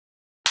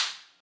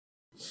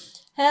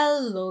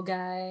Hello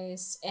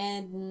guys,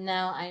 and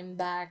now I'm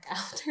back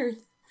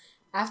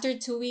after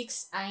 2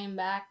 weeks. I am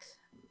back.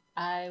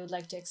 I would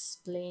like to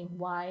explain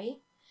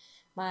why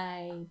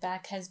my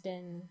back has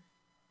been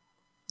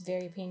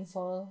very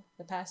painful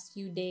the past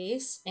few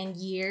days and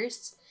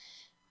years.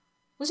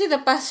 Was it the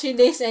past few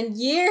days and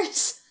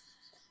years?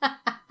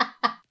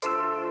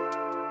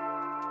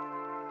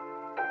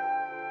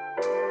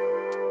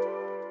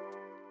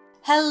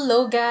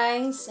 Hello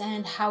guys,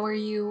 and how are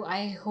you?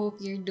 I hope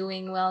you're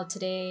doing well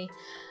today.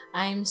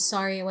 I'm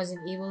sorry I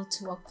wasn't able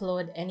to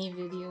upload any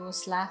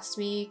videos last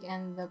week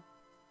and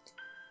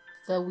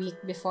the week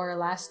before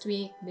last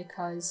week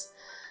because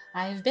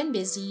I've been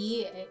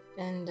busy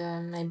and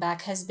my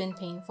back has been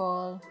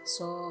painful,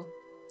 so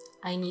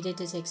I needed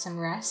to take some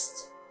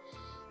rest.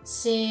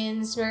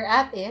 Since we're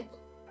at it,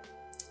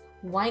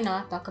 why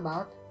not talk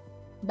about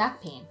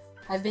back pain?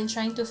 I've been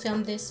trying to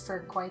film this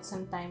for quite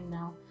some time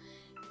now,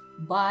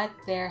 but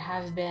there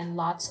have been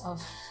lots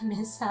of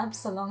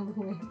mishaps along the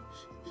way.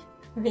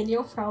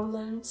 Video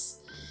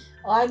problems,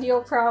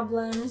 audio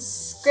problems,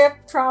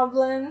 script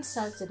problems.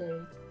 So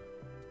today,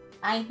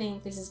 I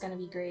think this is gonna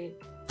be great.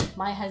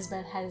 My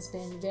husband has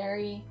been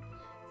very,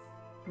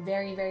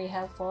 very, very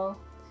helpful.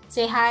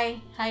 Say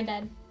hi. Hi,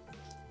 Dad.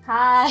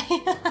 Hi.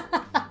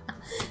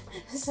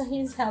 So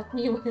he's helped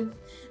me with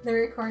the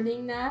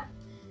recording now.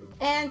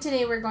 And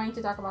today we're going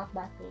to talk about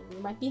back pain.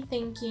 You might be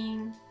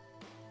thinking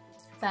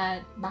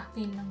that back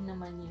pain lang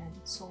naman yan,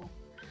 so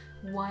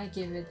why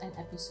give it an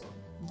episode?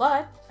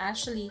 But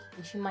actually,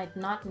 if you might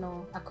not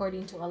know,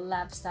 according to a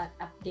LabStat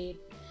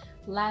update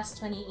last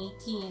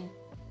 2018,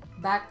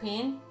 back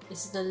pain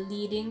is the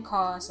leading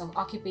cause of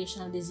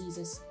occupational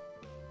diseases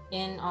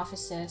in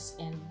offices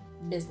and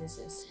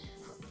businesses.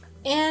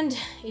 And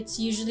it's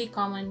usually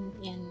common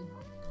in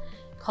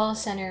call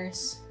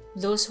centers,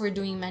 those who are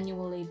doing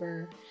manual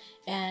labor,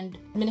 and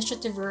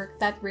administrative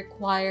work that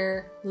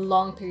require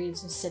long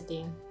periods of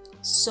sitting.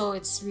 So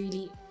it's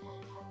really,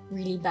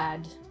 really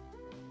bad.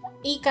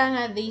 Ika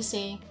nga, they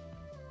say,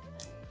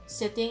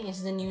 sitting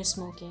is the new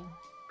smoking.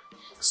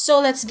 So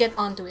let's get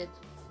on to it.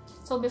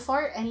 So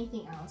before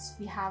anything else,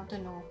 we have to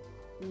know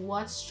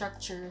what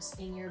structures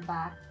in your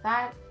back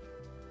that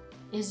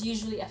is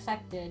usually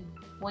affected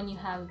when you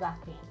have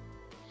back pain.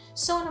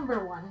 So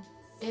number one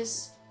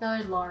is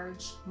the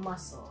large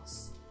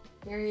muscles.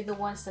 They're the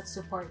ones that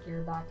support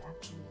your back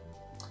actually.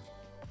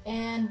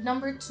 And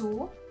number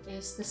two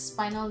is the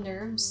spinal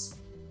nerves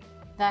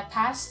that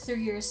pass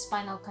through your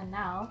spinal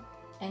canal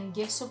and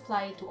give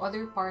supply to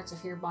other parts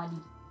of your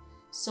body.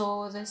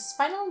 So the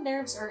spinal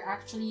nerves are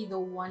actually the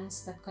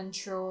ones that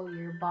control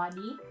your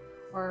body,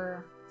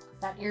 or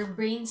that your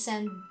brain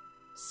send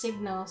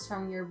signals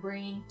from your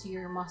brain to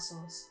your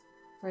muscles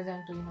for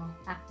them to,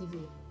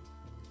 activate.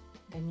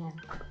 Ganyan.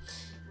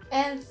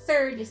 And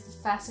third is the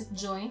facet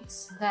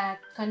joints that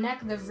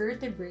connect the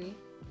vertebrae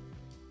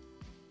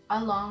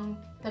along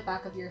the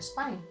back of your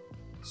spine.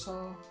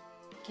 So,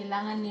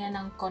 kailangan niya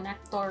ng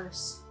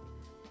connectors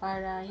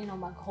para,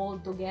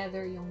 mag-hold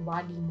together yung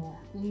body mo.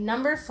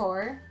 Number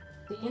four,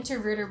 the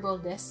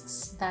intervertebral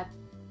discs that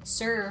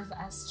serve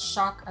as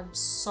shock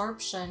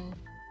absorption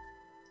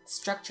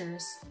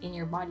structures in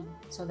your body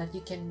so that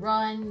you can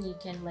run, you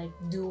can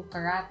do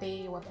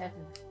karate,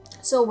 whatever.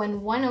 So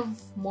when one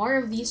of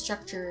more of these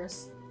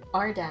structures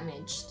are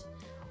damaged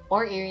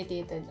or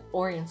irritated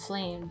or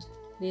inflamed,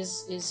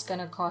 this is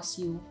gonna cause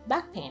you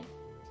back pain.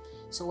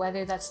 So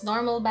whether that's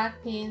normal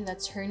back pain,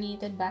 that's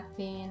herniated back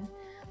pain,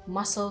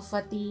 muscle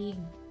fatigue,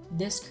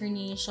 disc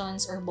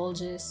herniations, or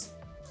bulges,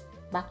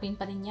 back pain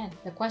pa rin yan.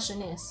 The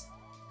question is,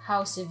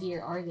 how severe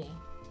are they?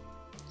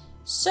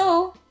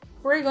 So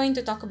we're going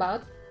to talk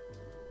about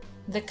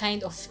the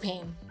kind of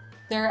pain.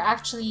 There are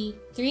actually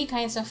 3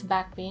 kinds of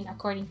back pain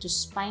according to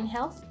Spine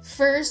Health.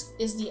 First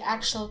is the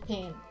actual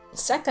pain.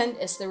 Second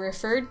is the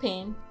referred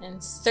pain, and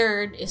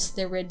third is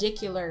the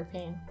radicular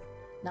pain.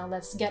 Now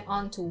let's get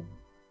on to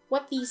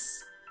what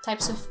these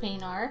types of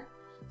pain are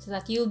so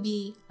that you'll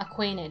be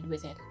acquainted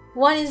with it.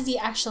 One is the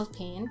actual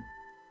pain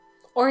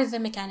or the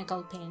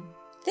mechanical pain.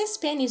 This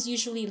pain is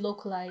usually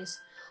localized,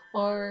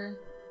 or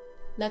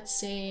let's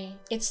say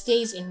it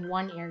stays in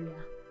one area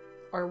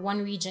or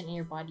one region in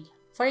your body.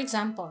 For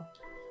example,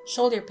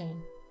 shoulder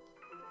pain.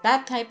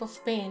 That type of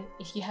pain,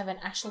 if you have an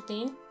actual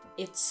pain,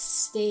 it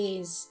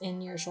stays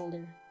in your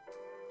shoulder.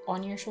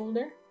 On your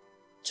shoulder?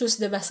 Choose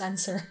the best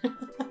answer.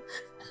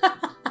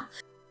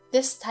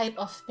 This type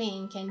of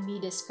pain can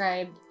be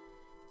described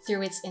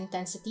through its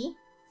intensity,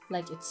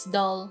 like it's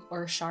dull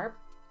or sharp,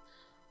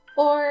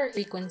 or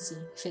frequency,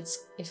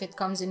 if it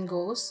comes and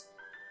goes,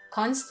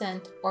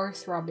 constant or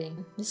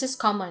throbbing. This is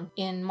common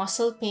in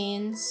muscle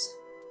pains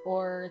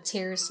or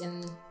tears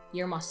in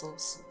your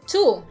muscles.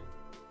 2,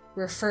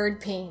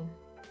 referred pain.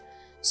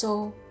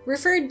 So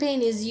referred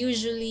pain is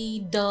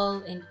usually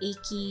dull and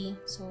achy,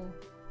 so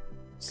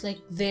it's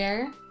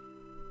there,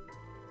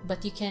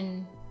 but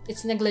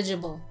it's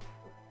negligible,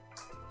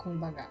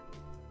 kumbaga.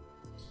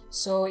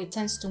 So it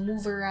tends to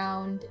move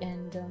around,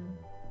 and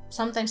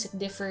sometimes it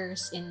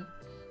differs in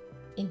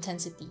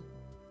intensity.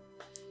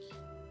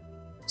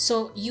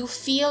 So you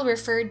feel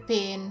referred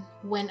pain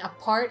when a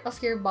part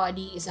of your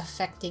body is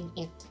affecting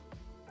it.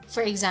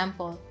 For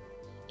example,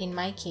 in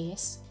my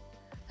case,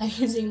 I'm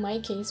using my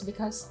case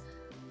because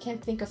I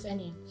can't think of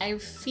any. I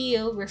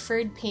feel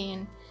referred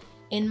pain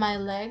in my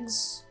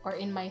legs or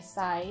in my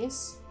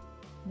thighs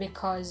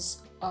because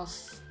of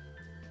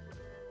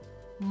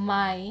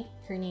my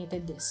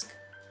herniated disc.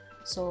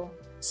 So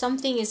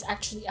something is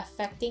actually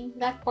affecting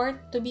that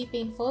part to be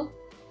painful.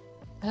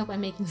 I hope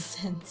I'm making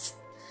sense.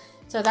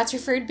 So that's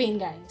referred pain,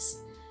 guys.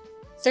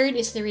 Third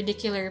is the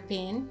radicular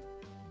pain,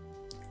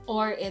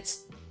 or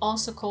it's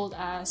also called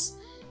as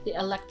the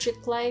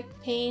electric-like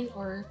pain,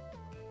 or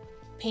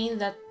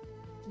pain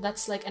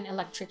that's like an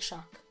electric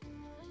shock.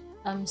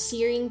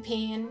 Searing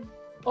pain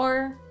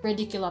or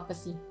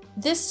radiculopathy.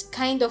 This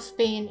kind of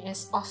pain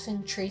is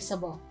often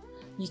traceable.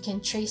 You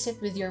can trace it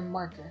with your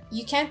marker.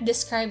 You can't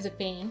describe the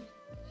pain,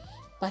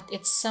 but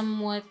it's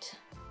somewhat,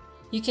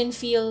 you can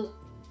feel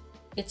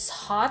it's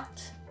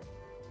hot,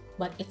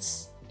 but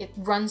it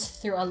runs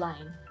through a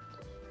line.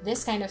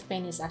 This kind of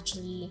pain is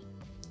actually,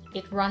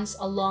 it runs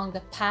along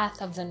the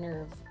path of the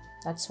nerve.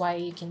 That's why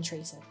you can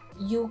trace it.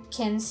 You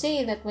can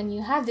say that when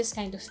you have this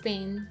kind of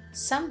pain,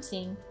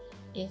 something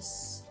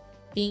is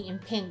being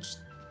impinged,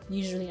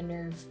 usually a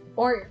nerve,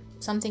 or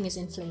something is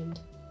inflamed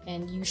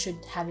and you should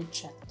have it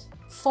checked.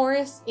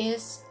 Fourth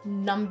is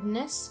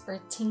numbness or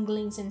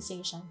tingling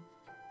sensation.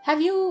 Have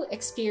you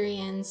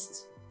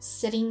experienced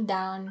sitting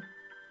down,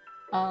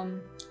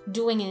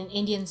 doing an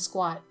Indian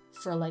squat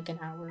for like an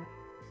hour,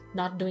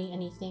 not doing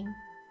anything?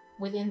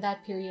 Within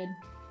that period,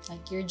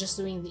 like you're just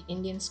doing the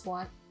Indian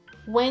squat.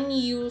 When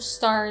you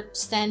start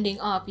standing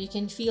up, you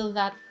can feel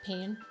that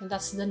pain, and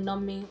that's the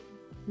numbing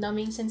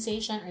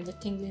sensation or the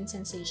tingling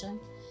sensation.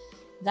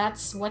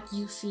 That's what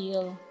you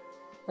feel,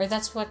 or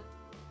that's what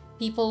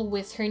people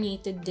with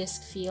herniated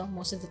disc feel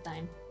most of the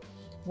time.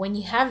 When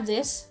you have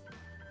this,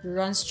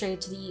 run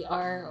straight to the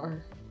ER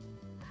or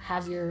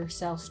have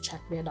yourself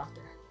checked by a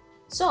doctor.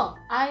 So,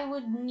 I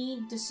would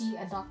need to see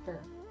a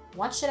doctor.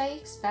 What should I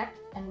expect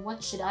and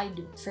what should I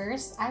do?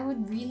 First, I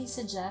would really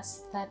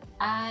suggest that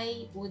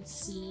I would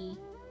see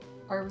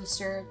or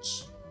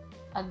research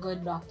a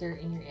good doctor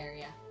in your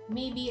area.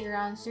 Maybe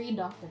around 3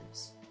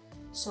 doctors,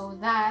 so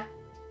that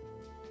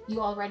you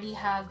already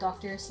have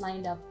doctors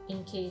lined up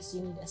in case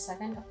you need a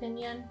second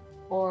opinion,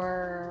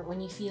 or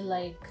when you feel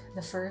like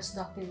the first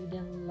doctor you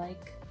didn't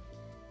like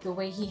the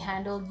way he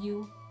handled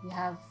you, you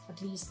have at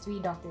least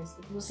 3 doctors.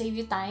 It will save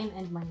you time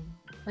and money.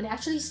 When you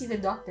actually see the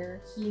doctor,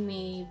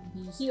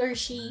 he or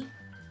she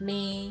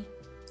may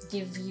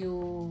give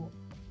you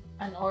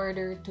an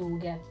order to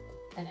get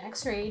an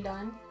X-ray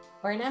done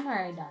or an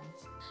MRI done.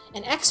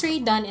 An X-ray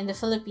done in the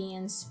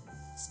Philippines,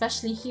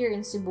 especially here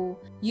in Cebu,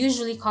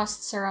 usually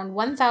costs around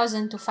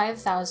 1,000 to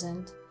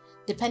 5,000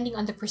 depending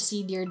on the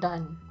procedure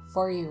done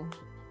for you.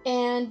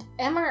 And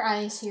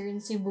MRIs here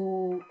in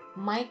Cebu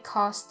might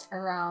cost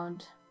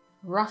around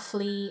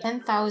roughly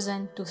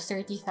 10,000 to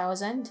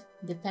 30,000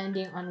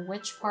 depending on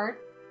which part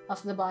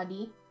of the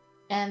body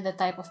and the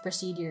type of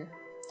procedure.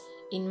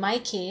 In my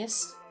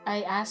case,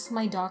 I asked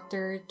my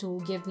doctor to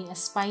give me a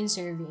spine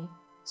survey,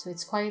 so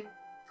it's quite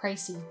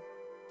pricey.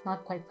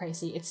 Not quite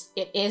pricey,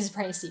 it is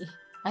pricey.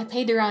 I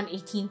paid around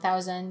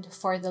 18,000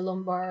 for the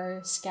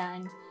lumbar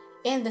scan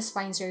and the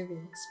spine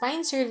survey.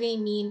 Spine survey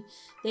mean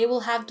they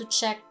will have to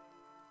check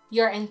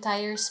your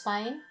entire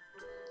spine,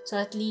 so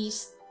at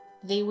least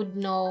they would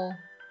know,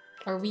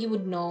 or we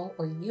would know,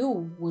 or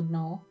you would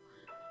know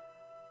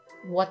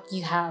what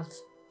you have.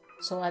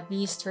 So at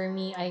least for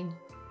me,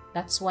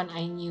 that's when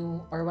I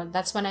knew, or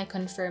that's when I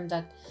confirmed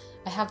that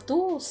I have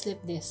 2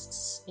 slip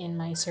discs in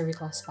my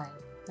cervical spine.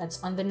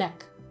 That's on the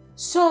neck.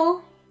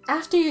 So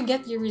after you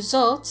get your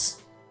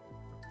results,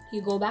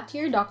 you go back to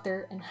your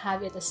doctor and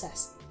have it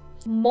assessed.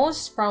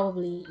 Most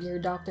probably, your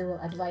doctor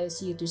will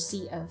advise you to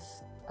see a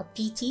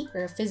PT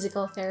or a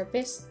physical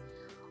therapist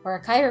or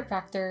a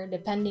chiropractor,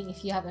 depending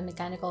if you have a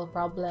mechanical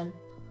problem,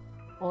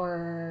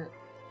 or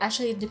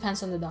actually it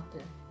depends on the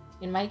doctor.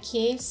 In my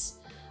case,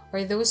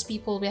 or those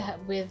people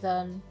with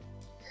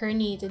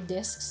herniated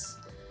discs,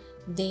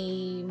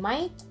 they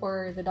might,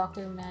 or the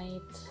doctor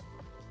might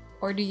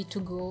order you to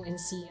go and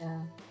see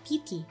a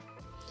PT.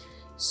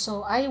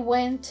 So I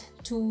went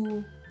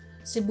to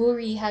Cebu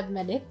Rehab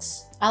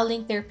Medics. I'll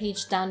link their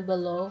page down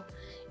below,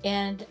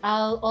 and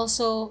I'll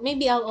also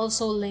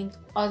link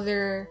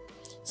other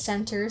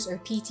centers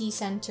or PT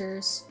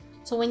centers.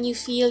 So when you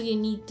feel you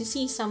need to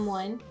see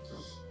someone,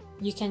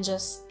 you can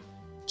just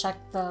check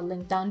the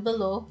link down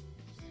below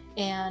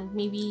and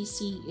maybe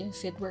see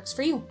if it works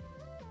for you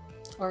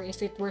or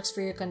if it works for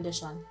your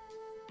condition.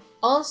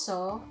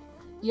 Also,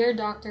 your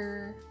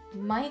doctor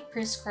might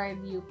prescribe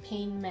you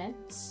pain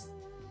meds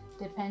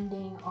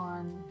depending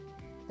on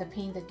the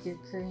pain that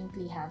you're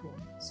currently having.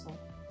 So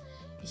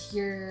if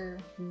you're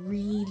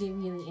really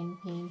in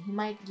pain, he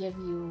might give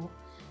you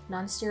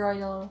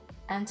non-steroidal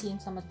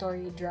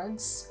anti-inflammatory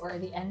drugs, or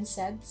the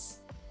NSAIDs,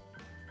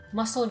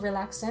 muscle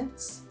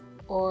relaxants,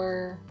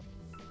 or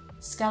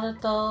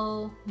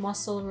skeletal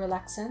muscle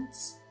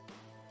relaxants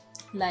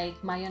like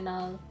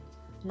Myonal,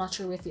 I'm not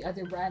sure with the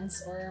other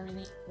brands or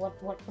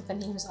what the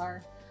names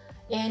are.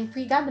 And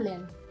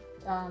pregabalin,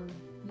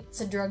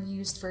 it's a drug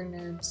used for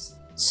nerves.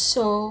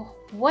 So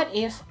what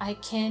if I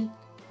can't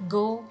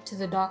go to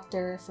the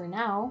doctor for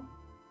now,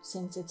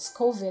 since it's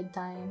COVID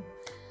time?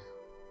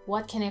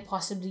 What can I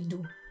possibly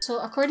do? So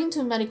according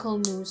to medical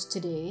news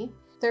today,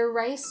 the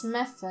rice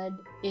method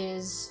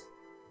is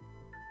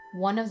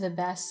one of the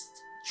best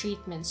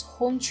treatments,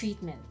 home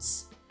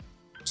treatments,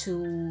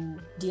 to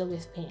deal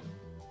with pain.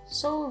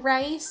 So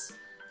rice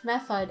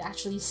method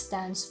actually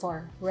stands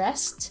for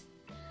rest,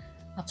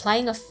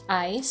 applying of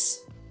ice,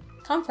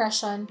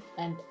 compression,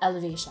 and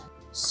elevation.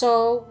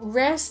 So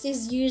rest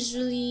is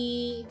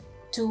usually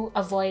to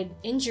avoid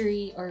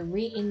injury or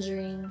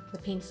re-injuring the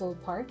painful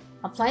part.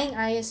 Applying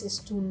ice is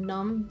to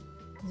numb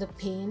the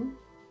pain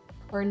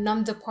or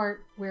numb the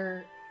part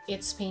where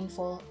it's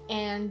painful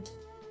and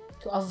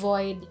to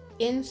avoid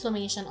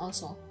inflammation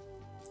also.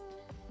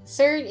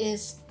 Third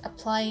is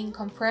applying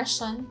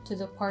compression to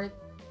the part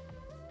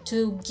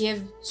to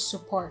give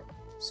support.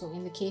 So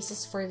in the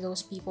cases for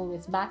those people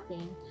with back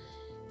pain,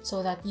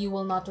 so that you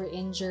will not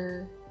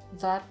re-injure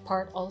that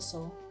part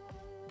also,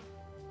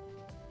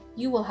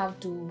 you will have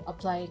to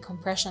apply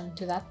compression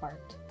to that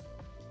part,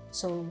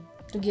 so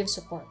to give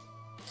support.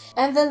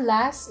 And the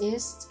last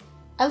is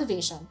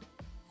elevation.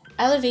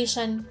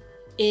 Elevation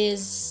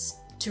is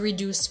to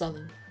reduce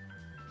swelling.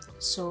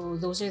 So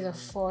those are the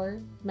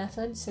 4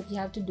 methods that you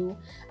have to do.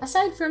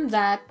 Aside from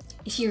that,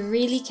 if you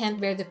really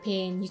can't bear the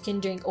pain, you can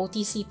drink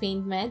OTC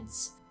pain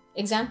meds.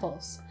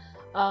 Examples: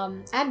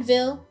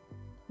 Advil,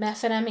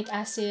 mefenamic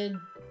acid,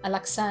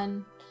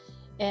 Alaxan,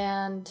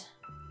 and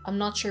I'm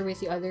not sure with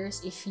the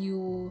others. If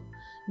you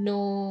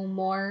know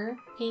more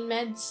pain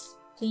meds,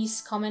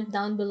 please comment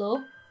down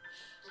below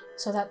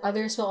so that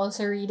others will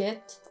also read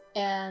it.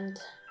 And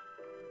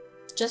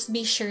just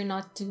be sure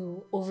not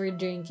to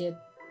overdrink it,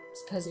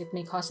 because it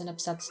may cause an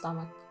upset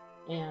stomach,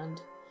 and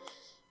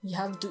you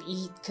have to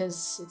eat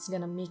because it's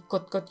gonna make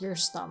kot your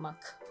stomach.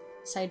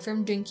 Aside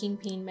from drinking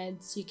pain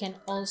meds, you can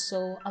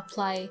also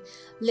apply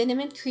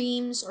liniment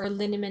creams or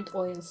liniment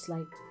oils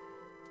like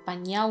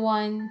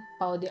Panyawan,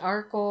 Pau de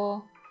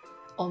Arco,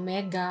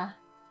 Omega,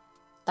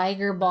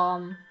 Tiger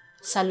Balm,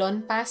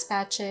 Salonpas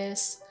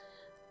patches.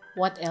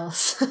 What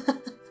else?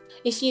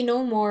 If you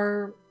know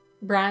more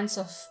brands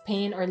of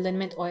pain or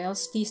liniment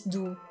oils, please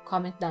do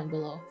comment down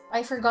below.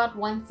 I forgot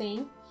one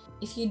thing.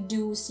 If you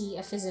do see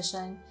a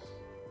physician,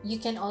 you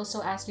can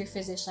also ask your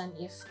physician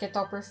if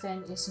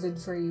ketoprofen is good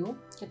for you.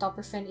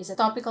 Ketoprofen is a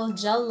topical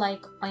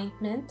gel-like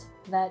ointment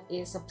that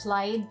is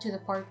applied to the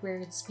part where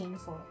it's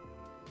painful.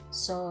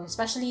 So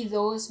especially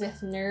those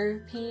with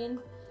nerve pain,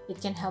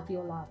 it can help you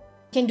a lot.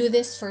 You can do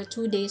this for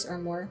 2 days or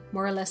more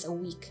or less a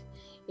week.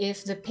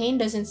 If the pain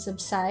doesn't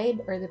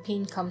subside or the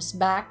pain comes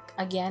back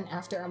again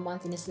after a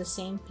month and it's the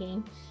same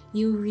pain,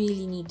 you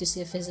really need to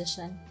see a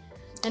physician.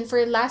 And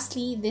for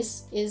lastly,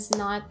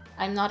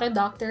 I'm not a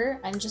doctor,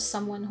 I'm just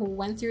someone who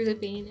went through the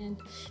pain, and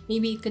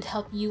maybe it could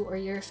help you or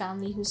your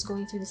family who's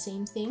going through the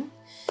same thing.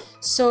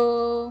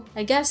 So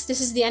I guess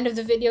this is the end of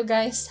the video,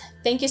 guys.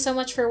 Thank you so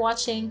much for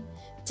watching.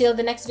 Till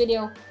the next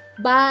video.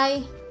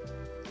 Bye!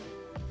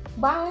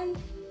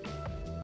 Bye!